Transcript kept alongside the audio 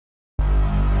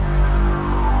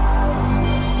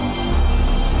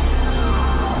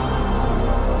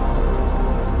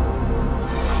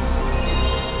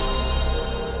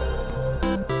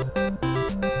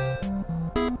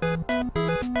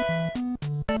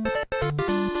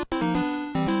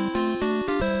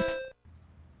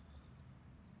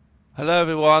Hello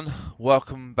everyone,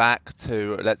 welcome back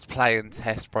to Let's Play and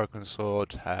Test Broken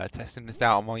Sword, testing this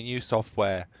out on my new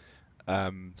software.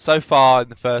 So far in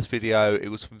the first video it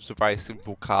was from some very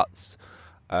simple cuts.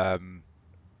 I'm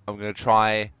going to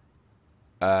try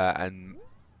and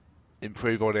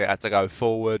improve on it as I go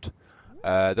forward.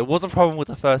 There was a problem with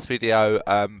the first video.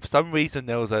 For some reason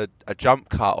there was a jump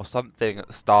cut or something at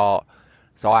the start,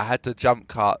 so I had to jump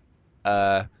cut.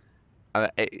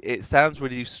 It sounds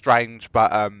really strange,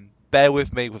 but bear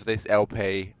with me with this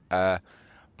LP.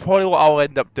 Probably what I'll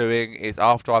end up doing is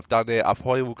after I've done it, I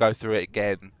probably will go through it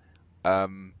again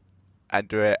um, and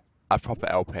do it a proper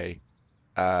LP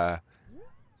uh,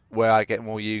 where I get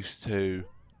more used to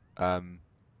um,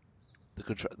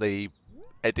 the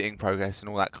editing progress and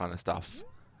all that kind of stuff.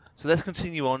 So let's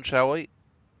continue on, shall we?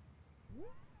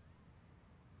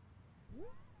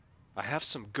 I have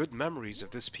some good memories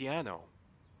of this piano.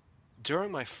 During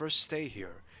my first stay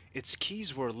here, its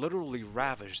keys were literally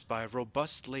ravished by a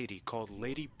robust lady called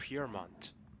Lady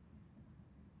Piermont.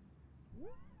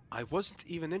 I wasn't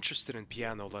even interested in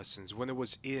piano lessons when it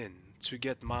was in to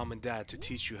get mom and dad to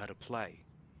teach you how to play.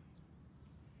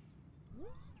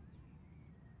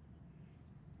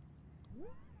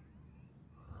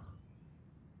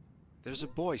 There's a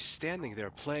boy standing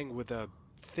there playing with a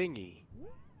thingy.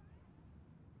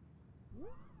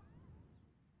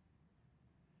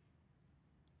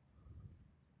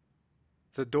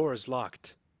 The door is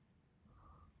locked.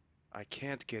 I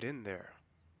can't get in there.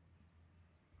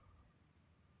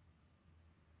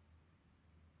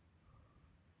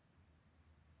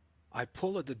 I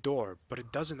pull at the door, but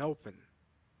it doesn't open.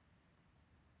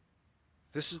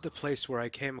 This is the place where I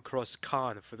came across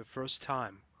Khan for the first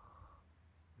time.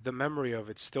 The memory of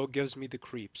it still gives me the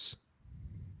creeps.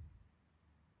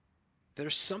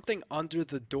 There's something under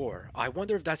the door. I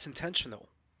wonder if that's intentional.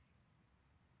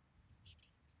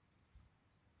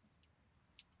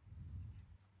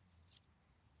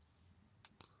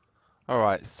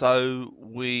 Alright, so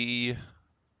we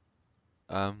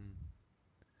had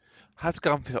to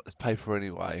go and pick up this paper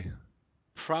anyway.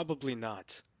 Probably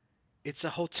not. It's a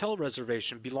hotel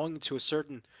reservation belonging to a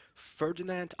certain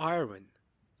Ferdinand Irwin.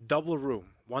 Double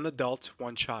room, one adult,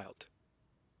 one child.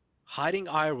 Hiding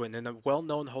Irwin in a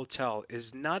well-known hotel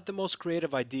is not the most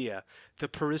creative idea the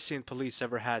Parisian police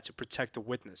ever had to protect a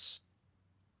witness.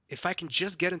 If I can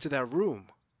just get into that room.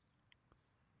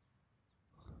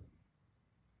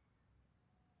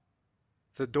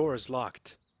 The door is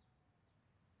locked.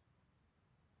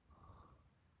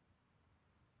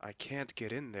 I can't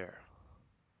get in there.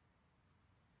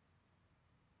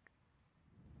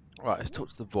 Right, let's talk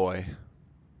to the boy.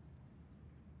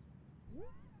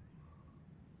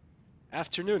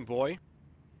 Afternoon, boy.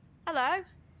 Hello,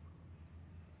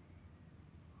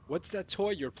 What's that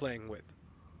toy you're playing with?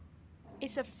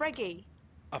 it's a Freggy.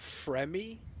 A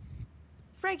Fremy?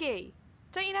 Freggy,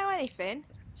 don't you know anything?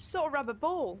 It's a sort of rubber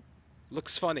ball.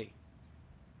 Looks funny.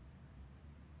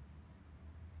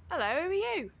 Hello, who are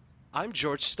you? I'm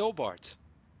George Stobart.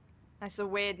 That's a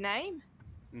weird name.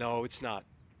 No, it's not.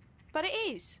 But it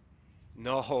is.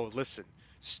 No, listen.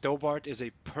 Stobart is a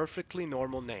perfectly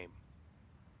normal name.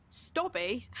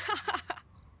 Stobby?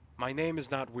 My name is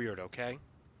not weird, okay?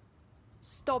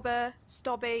 Stobber,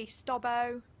 Stobby,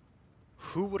 Stobbo.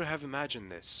 Who would have imagined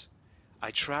this? I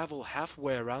travel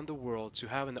halfway around the world to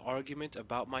have an argument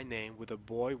about my name with a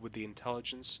boy with the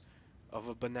intelligence of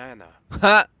a banana.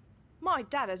 Ha! My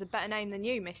dad has a better name than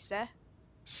you, mister.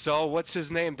 So, what's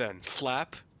his name then?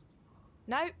 Flap?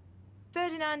 No,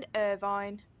 Ferdinand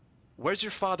Irvine. Where's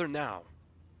your father now?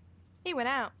 He went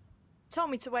out. Told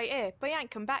me to wait here, but he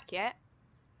ain't come back yet.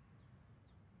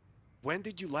 When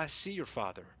did you last see your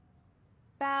father?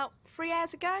 About 3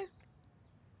 hours ago?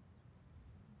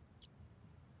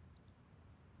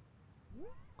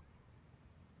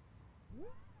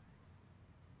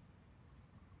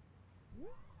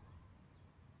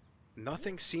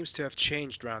 Nothing seems to have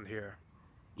changed round here.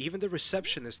 Even the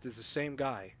receptionist is the same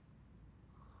guy.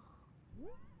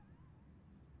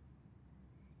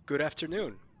 Good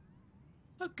afternoon.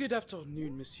 Good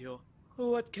afternoon, monsieur.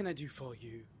 What can I do for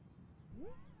you?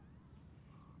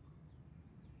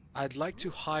 I'd like to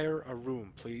hire a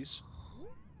room, please.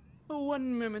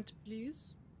 One moment,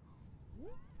 please.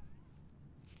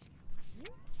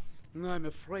 I'm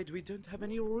afraid we don't have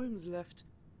any rooms left.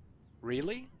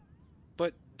 Really?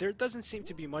 But there doesn't seem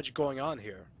to be much going on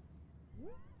here.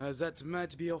 That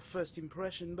might be your first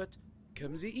impression, but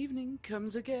come the evening, come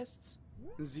the guests.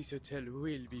 This hotel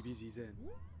will be busy then.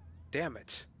 Damn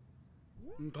it.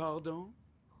 Pardon?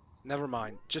 Never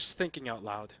mind, just thinking out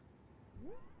loud.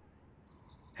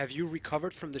 Have you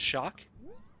recovered from the shock?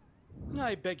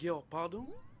 I beg your pardon?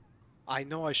 I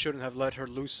know I shouldn't have let her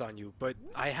loose on you, but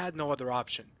I had no other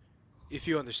option. If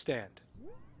you understand.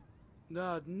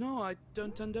 No, I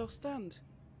don't understand.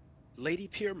 Lady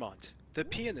Piermont, the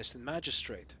pianist and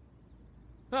magistrate.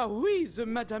 Ah oui, the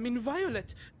Madame in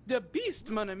Violet, the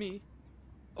beast, mon ami.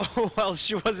 Oh, well,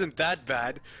 she wasn't that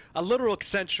bad. A little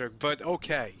eccentric, but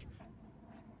okay.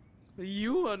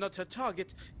 You are not a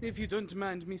target, if you don't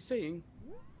mind me saying.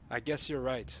 I guess you're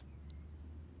right.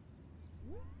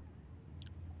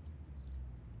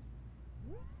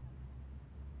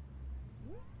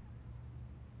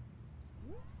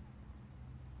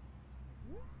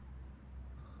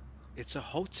 It's a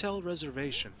hotel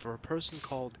reservation for a person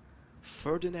called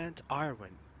Ferdinand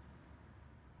Irwin.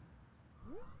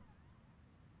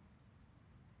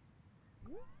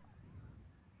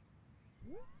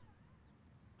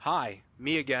 Hi,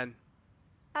 me again.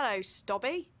 Hello,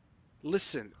 Stobby.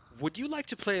 Listen, would you like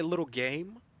to play a little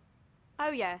game? Oh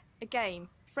yeah, a game.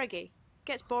 Freggy.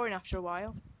 Gets boring after a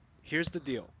while. Here's the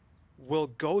deal. We'll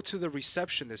go to the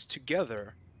receptionist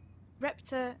together.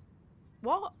 Repta...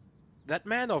 What? That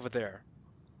man over there.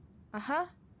 Uh-huh.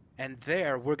 And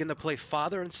there, we're gonna play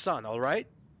father and son, alright?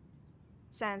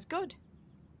 Sounds good.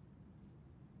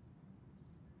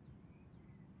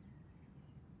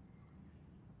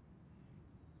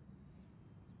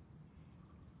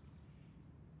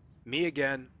 Me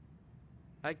again.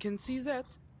 I can see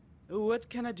that. What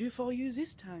can I do for you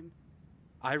this time?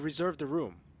 I reserved a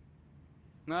room.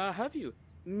 Have you?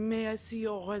 May I see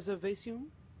your reservation?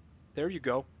 There you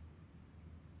go.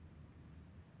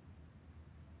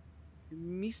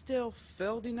 Mr.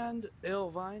 Ferdinand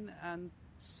Irvine and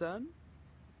son?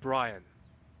 Brian.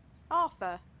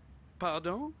 Arthur.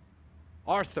 Pardon?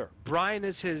 Arthur. Brian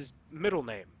is his middle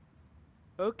name.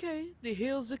 Okay,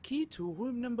 here's the key to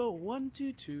room number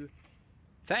 122.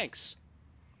 Thanks.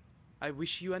 I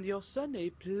wish you and your son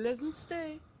a pleasant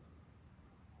stay.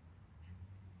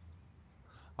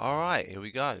 Alright, here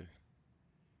we go.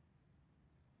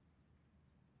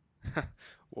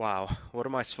 Wow, what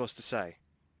am I supposed to say?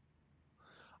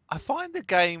 I find the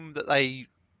game that they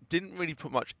didn't really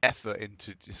put much effort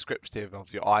into descriptive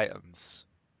of your items.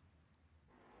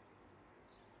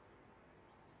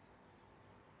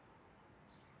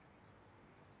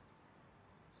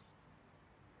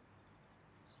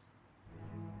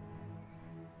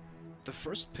 The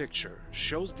first picture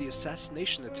shows the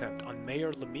assassination attempt on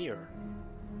Mayor Lemire.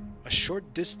 A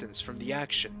short distance from the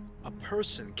action, a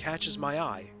person catches my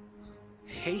eye.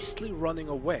 Hastily running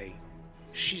away,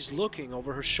 she's looking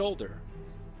over her shoulder,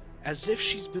 as if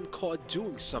she's been caught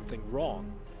doing something wrong.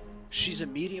 She's a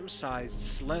medium-sized,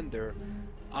 slender,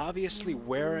 obviously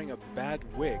wearing a bad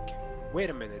wig. Wait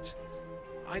a minute.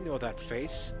 I know that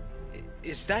face.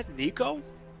 Is that Nico?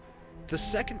 The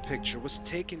second picture was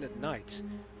taken at night,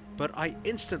 but I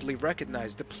instantly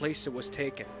recognized the place it was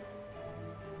taken.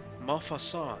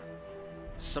 Maupassant.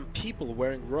 Some people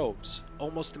wearing robes,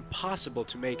 almost impossible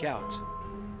to make out.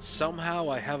 Somehow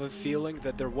I have a feeling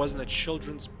that there wasn't a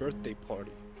children's birthday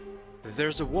party.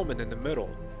 There's a woman in the middle.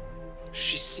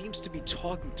 She seems to be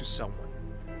talking to someone.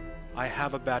 I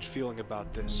have a bad feeling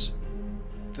about this.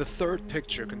 The third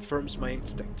picture confirms my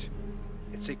instinct.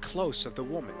 It's a close of the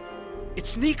woman.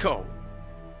 It's Nico!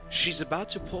 She's about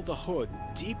to pull the hood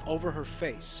deep over her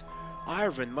face.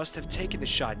 Irvin must have taken the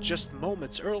shot just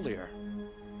moments earlier.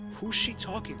 Who's she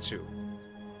talking to?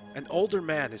 An older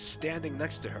man is standing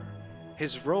next to her.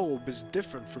 His robe is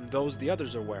different from those the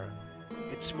others are wearing.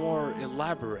 It's more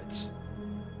elaborate.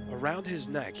 Around his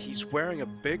neck, he's wearing a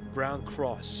big brown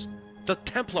cross. The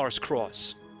Templars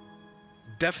cross!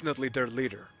 Definitely their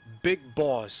leader, Big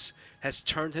Boss, has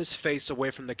turned his face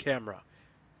away from the camera.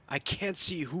 I can't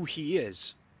see who he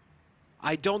is.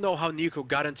 I don't know how Nico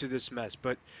got into this mess,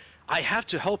 but I have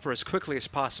to help her as quickly as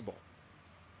possible.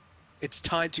 It's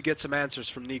time to get some answers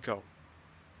from Nico.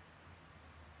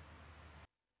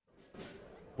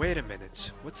 Wait a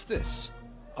minute, what's this?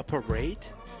 A parade?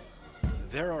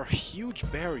 There are huge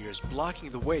barriers blocking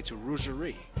the way to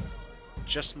Rougerie.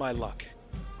 Just my luck.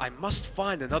 I must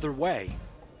find another way.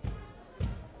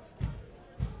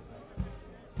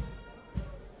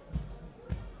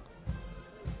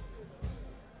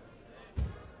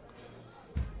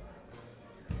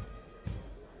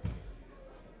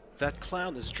 That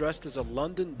clown is dressed as a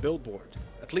London billboard.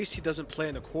 At least he doesn't play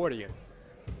an accordion.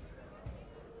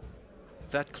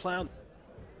 That clown...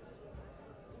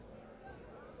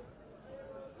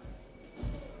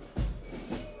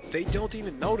 They don't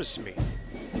even notice me.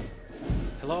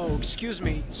 Hello, excuse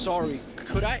me, sorry,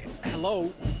 could I...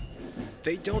 Hello?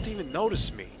 They don't even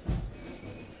notice me.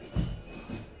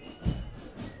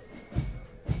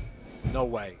 No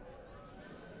way.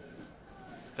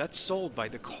 That's sold by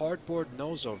the cardboard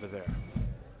nose over there.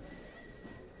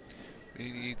 We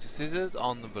need to use the scissors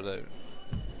on the balloon.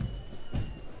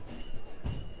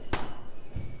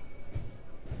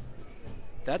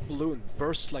 That balloon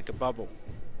bursts like a bubble.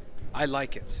 I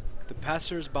like it. The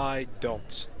passers-by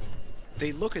don't.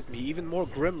 They look at me even more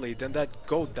grimly than that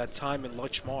goat that time in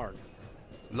Lochmarn.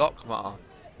 Lockmar.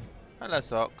 Hello,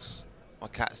 Socks. My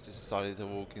cat's just decided to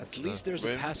walk into At least the there's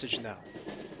room. a passage now.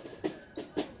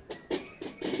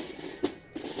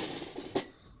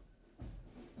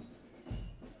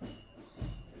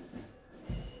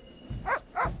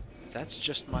 That's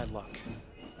just my luck.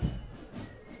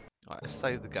 Right, let's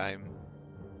save the game.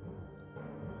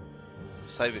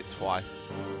 Save it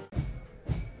twice.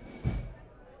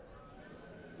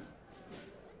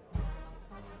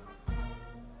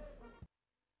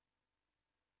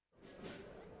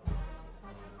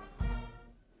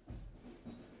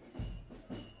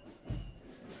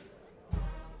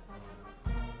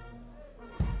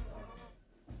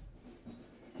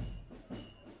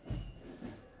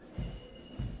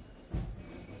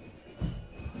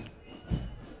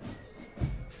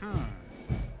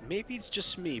 Maybe it's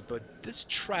just me, but this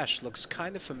trash looks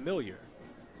kind of familiar.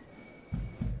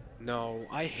 No,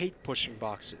 I hate pushing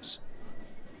boxes.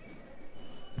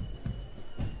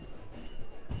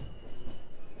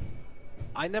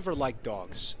 I never liked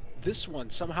dogs. This one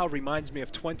somehow reminds me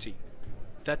of 20.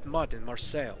 That mud in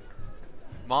Marseille.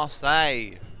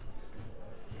 Marseille.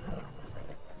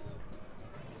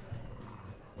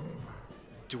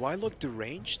 Do I look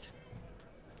deranged?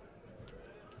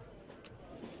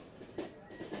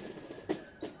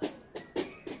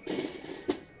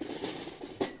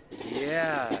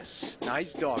 Yes,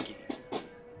 nice doggy.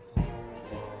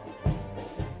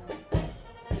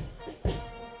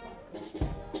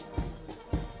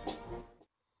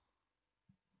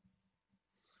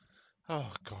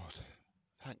 Oh God.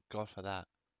 Thank God for that.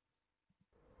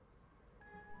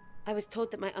 I was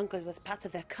told that my uncle was part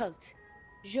of their cult.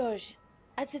 Georges,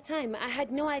 at the time, I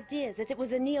had no idea that it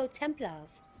was the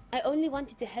Neo-Templars. I only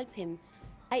wanted to help him.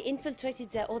 I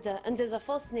infiltrated their order under the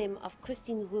false name of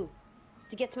Christine Wu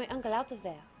to get my uncle out of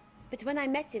there. But when I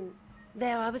met him,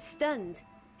 there I was stunned.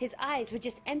 His eyes were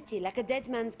just empty, like a dead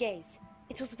man's gaze.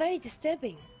 It was very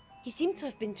disturbing. He seemed to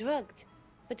have been drugged.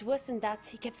 But worse than that,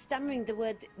 he kept stammering the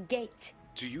word gate.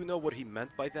 Do you know what he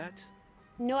meant by that?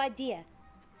 No idea.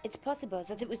 It's possible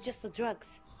that it was just the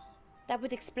drugs. That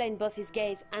would explain both his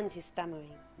gaze and his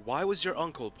stammering. Why was your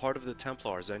uncle part of the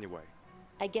Templars anyway?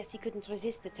 I guess he couldn't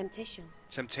resist the temptation.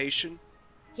 Temptation?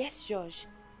 Yes, Georges.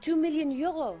 2 million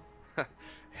euro.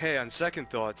 Hey, on second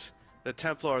thought, the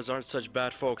Templars aren't such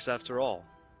bad folks after all.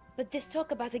 But this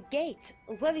talk about a gate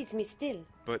worries me still.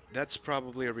 But that's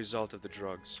probably a result of the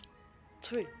drugs.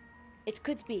 True. It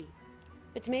could be.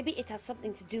 But maybe it has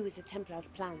something to do with the Templars'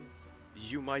 plans.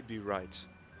 You might be right.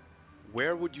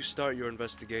 Where would you start your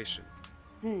investigation?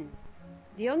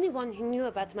 The only one who knew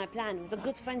about my plan was a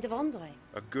good friend of Andre.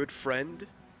 A good friend?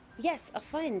 Yes, a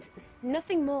friend.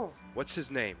 Nothing more. What's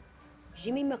his name?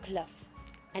 Jimmy McCluff,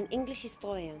 an English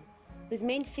historian, whose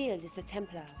main field is the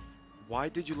Templars. Why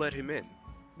did you let him in?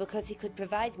 Because he could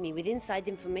provide me with inside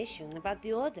information about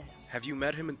the Order. Have you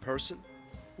met him in person?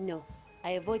 No,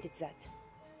 I avoided that.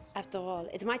 After all,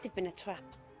 it might have been a trap.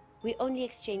 We only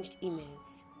exchanged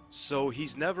emails. So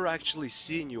he's never actually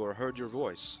seen you or heard your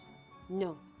voice?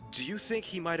 No, Do you think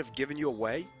he might have given you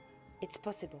away? it's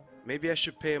possible. Maybe I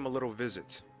should pay him a little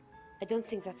visit. I don't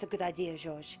think that's a good idea,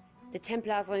 Georges. The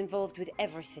Templars are involved with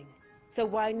everything. So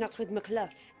why not with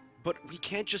McCluff? But we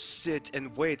can't just sit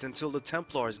and wait until the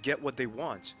Templars get what they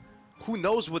want. Who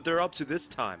knows what they're up to this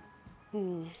time?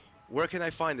 Where can I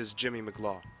find this Jimmy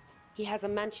McLaw? He has a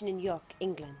mansion in York,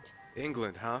 England.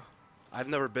 England, huh? I've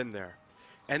never been there.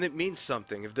 And it means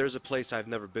something if there's a place I've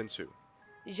never been to.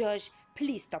 Georges,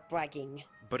 please stop bragging.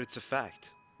 But it's a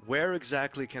fact. Where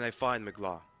exactly can I find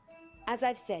McLaw? As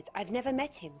I've said, I've never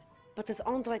met him. But as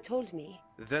Andre told me,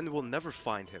 Then we'll never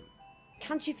find him.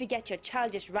 can't you forget your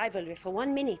childish rivalry for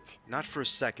 1 minute? Not for a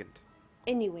second.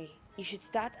 Anyway, you should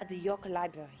start at the York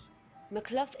Library.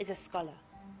 McCluff is a scholar,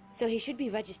 so he should be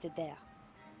registered there.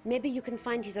 Maybe you can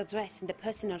find his address in the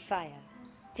personal file.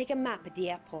 Take a map at the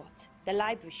airport. The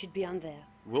library should be on there.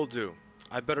 Will do.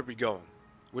 I better be going.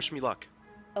 Wish me luck.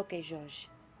 Okay, Georges.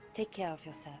 Take care of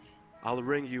yourself. I'll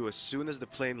ring you as soon as the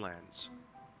plane lands.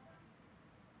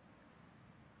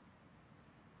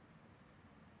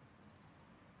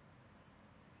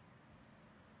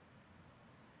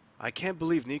 I can't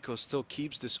believe Nico still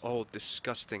keeps this old,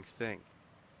 disgusting thing.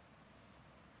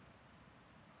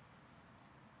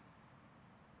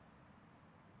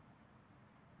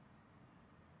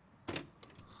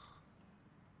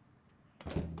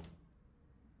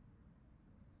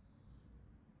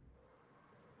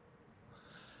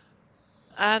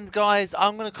 And guys,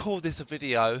 I'm going to call this a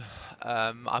video.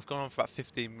 I've gone on for about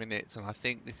 15 minutes and I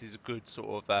think this is a good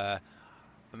sort of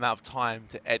amount of time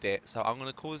to edit. So I'm going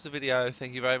to call this a video.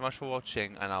 Thank you very much for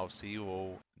watching and I'll see you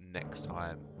all next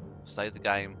time. Save the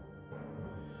game.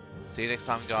 See you next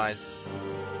time, guys.